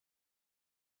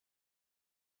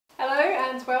Hello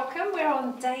and welcome. We're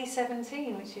on day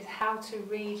 17, which is how to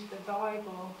read the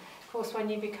Bible. Of course, when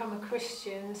you become a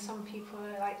Christian, some people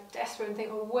are like desperate and think,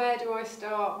 well, where do I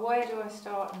start? Where do I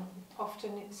start? And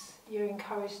often you're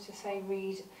encouraged to say,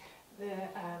 read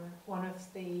one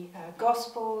of the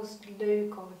Gospels,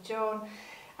 Luke or John.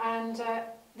 And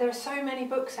there are so many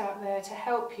books out there to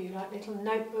help you, like little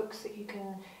notebooks that you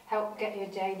can help get your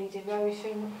daily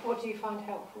devotion. What do you find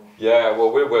helpful? Yeah,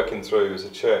 well, we're working through, as a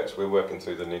church, we're working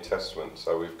through the New Testament.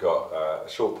 So we've got a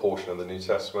short portion of the New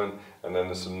Testament, and then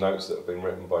there's some notes that have been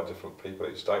written by different people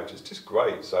each day, which is just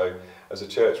great. So as a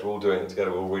church, we're all doing it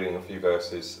together. We're all reading a few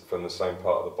verses from the same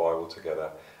part of the Bible together.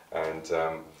 And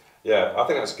yeah, I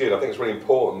think that's good. I think it's really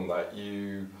important that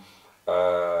you...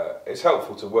 it's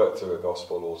helpful to work through a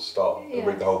gospel or start to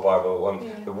read the whole Bible.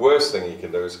 And the worst thing you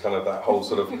can do is kind of that whole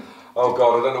sort of, oh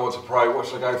God, I don't know what to pray, what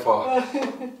should I go for?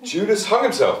 Judas hung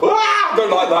himself. Ah,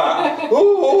 don't like that.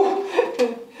 Ooh,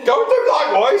 go and do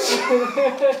likewise.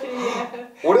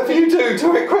 Whatever you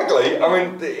do it quickly. I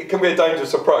mean, it can be a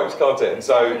dangerous approach, can't it? And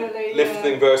so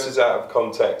lifting verses out of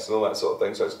context and all that sort of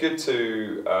thing. So it's good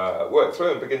to work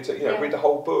through and begin to read the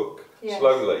whole book.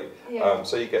 Slowly,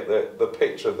 so you get the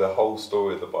picture of the whole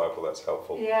story of the Bible. That's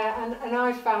helpful. Yeah, and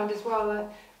I've found as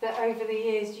well that over the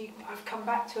years I've come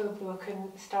back to a book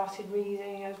and started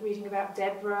reading. I was reading about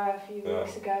Deborah a few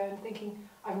weeks ago and thinking,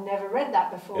 I've never read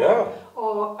that before.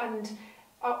 Yeah. And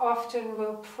I often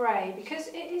will pray because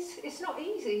it's not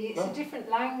easy. It's a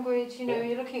different language. You know,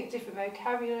 you're looking at different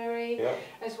vocabulary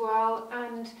as well.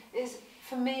 And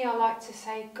for me, I like to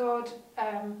say, God.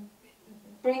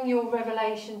 Bring your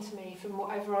revelation to me from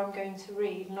whatever I'm going to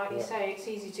read. And like you say, it's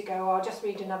easy to go, oh, I'll just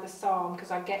read another psalm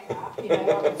because I get that,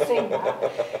 I can sing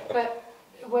that. But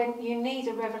when you need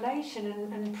a revelation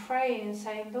and pray and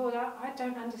say, Lord, I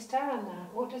don't understand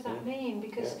that. What does that mean?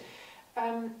 Because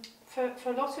for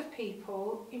a lot of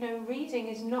people, reading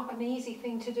is not an easy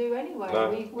thing to do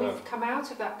anyway. We've come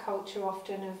out of that culture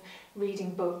often of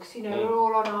reading books. We're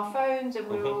all on our phones and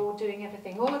we're all doing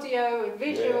everything audio and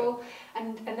visual,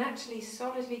 and actually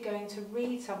solidly going to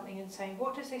read something and saying,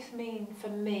 what does this mean for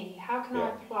me? How can I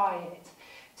apply it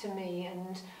to me?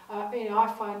 And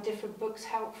I find different books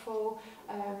helpful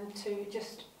to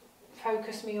just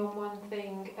focus me on one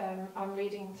thing. I'm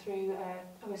reading through,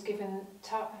 I was given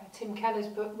Tim Keller's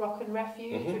book, Rock and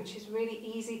Refuge, which is really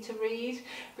easy to read,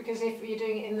 because if you're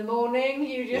doing it in the morning,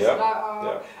 you just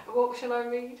what shall I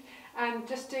read? And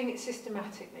just doing it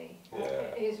systematically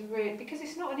is really, because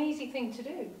it's not an easy thing to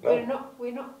do.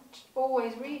 We're not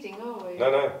always reading, are we?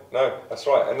 No, that's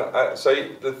right. And so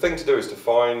the thing to do is to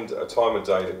find a time of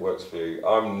day that works for you.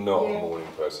 I'm not a morning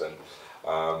person,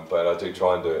 but I do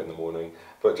try and do it in the morning.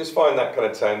 But just find that kind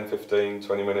of 10, 15,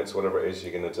 20 minutes, whatever it is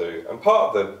you're going to do. And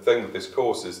part of the thing with this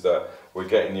course is that we're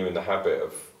getting you in the habit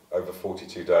of, over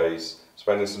 42 days,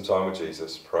 spending some time with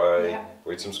Jesus, pray,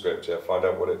 read some scripture, find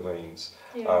out what it means.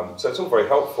 So it's all very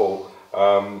helpful.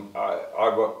 I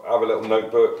have a little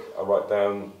notebook. I write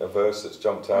down a verse that's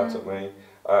jumped out at me.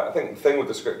 I think the thing with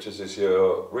the scriptures is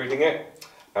you're reading it,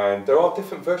 and there are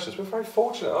different versions. We're very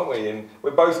fortunate, aren't we? And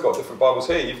we've both got different Bibles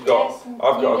here. You've got,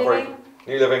 I've got a very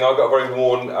New Living. I've got a very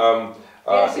worn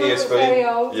ESV. Very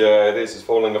old. Yeah, it is. It's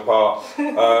falling apart.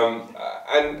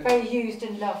 And very used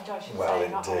and loved, I should say. Well,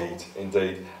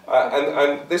 indeed.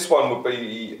 And this one would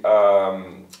be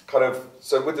kind of,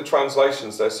 so with the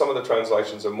translations, some of the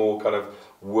translations are more kind of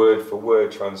word for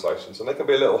word translations, and they can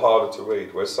be a little harder to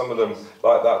read, whereas some of them,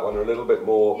 like that one, are a little bit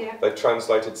more, they've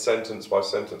translated sentence by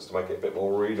sentence to make it a bit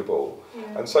more readable.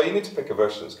 And so you need to pick a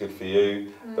version that's good for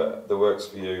you, that works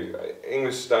for you.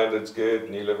 English Standard's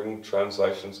good, New Living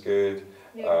Translation's good.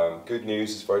 Good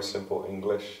News is very simple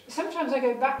English. Sometimes I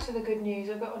go back to the Good News.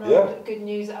 I've got an old Good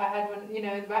News that I had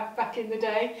when back in the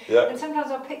day. And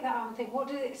sometimes I'll pick that up and think, what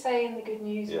does it say in the Good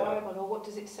News Bible, or what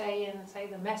does it say in, say,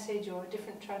 the Message or a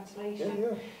different translation?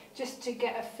 Just to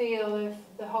get a feel of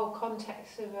the whole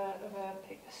context of a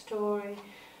story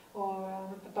or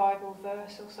a Bible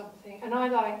verse or something. And I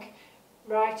like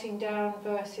writing down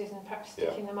verses and perhaps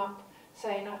sticking them up,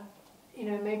 saying,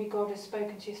 maybe God has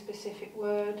spoken to you a specific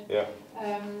word.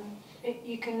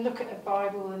 You can look at a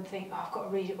Bible and think, oh, I've got to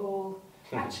read it all.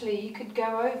 Actually, you could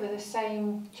go over the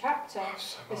same chapter,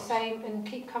 and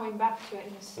keep coming back to it,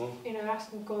 and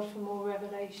asking God for more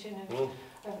revelation,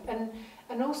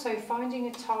 and also finding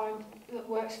a time that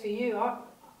works for you.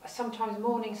 Sometimes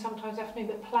morning, sometimes afternoon,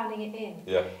 but planning it in.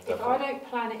 If I don't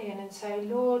plan it in and say,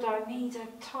 Lord, I need a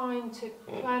time to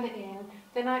plan it in,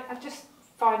 then I just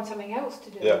find something else to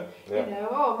do.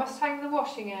 I must hang the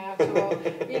washing out,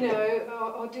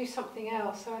 or or do something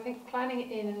else. So I think planning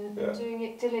it in and doing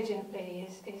it diligently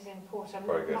is important.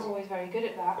 I'm not always very good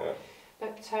at that.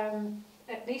 but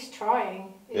at least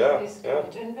trying is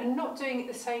good, and not doing it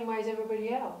the same way as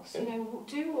everybody else. You know,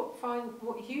 do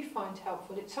what you find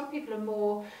helpful. Some people are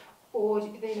more,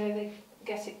 they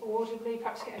get it audibly.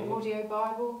 Perhaps get an audio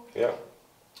Bible. Yeah.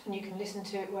 And you can listen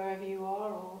to it wherever you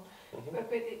are, or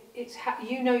but it's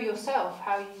you know yourself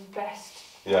how you best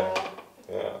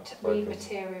read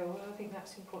material. I think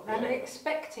that's important, and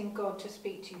expecting God to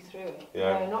speak to you through it.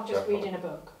 Yeah, not just reading a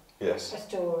book. Yes. A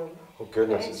story. Oh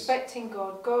goodness. Expecting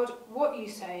God, what are you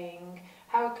saying?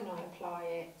 How can I apply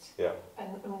it? Yeah.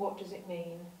 And what does it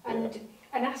mean? And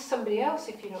ask somebody else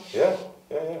if you're not sure.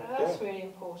 That's really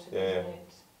important, isn't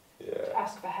it? Yeah. To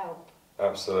ask for help.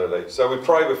 Absolutely. So we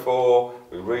pray before,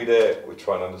 we read it, we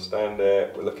try and understand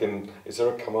it. We're looking, is there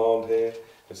a command here?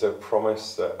 Is there a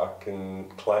promise that I can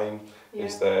claim? Yeah,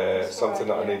 is there something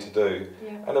that I need to do?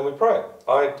 Yeah. And then we pray.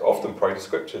 I often pray the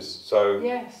scriptures. So,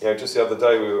 just the other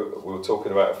day we were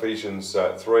talking about Ephesians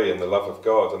 3 and the love of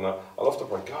God. And I'll often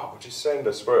pray, God, would you send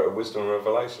a spirit of wisdom and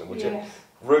revelation? Would you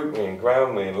root me and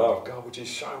ground me in love? God, would you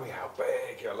show me how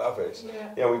big your love is?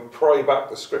 Yeah. We pray back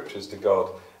the scriptures to God,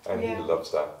 and He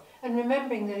loves that. And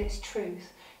remembering that it's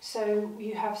truth. So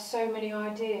you have so many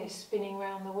ideas spinning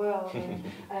around the world,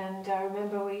 and I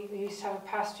remember we used to have a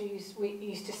pastor I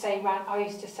used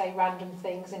to say random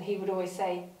things, and he would always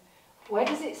say, "Where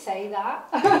does it say that?"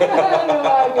 And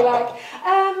I'd be like,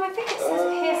 "I think it says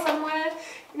it here somewhere."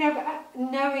 You know, but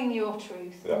knowing your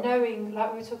truth, knowing,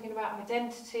 like we were talking about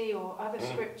identity or other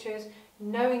scriptures,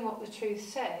 knowing what the truth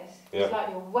says is like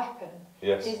your weapon,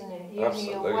 isn't it? Using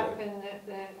your weapon,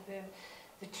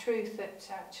 the truth that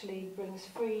actually brings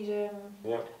freedom.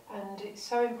 Yeah. And it's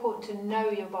so important to know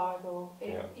your Bible.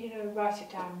 Write it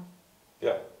down.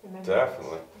 Yeah,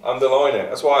 definitely. Underline it.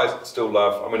 That's why I still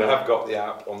love, I have got the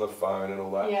app on the phone and all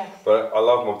that, but I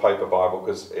love my paper Bible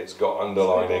because it's got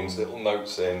underlinings, little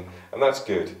notes in, and that's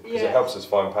good because it helps us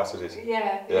find passages.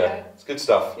 Yeah. It's good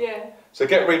stuff. Yeah. So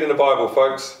get reading the Bible,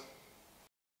 folks.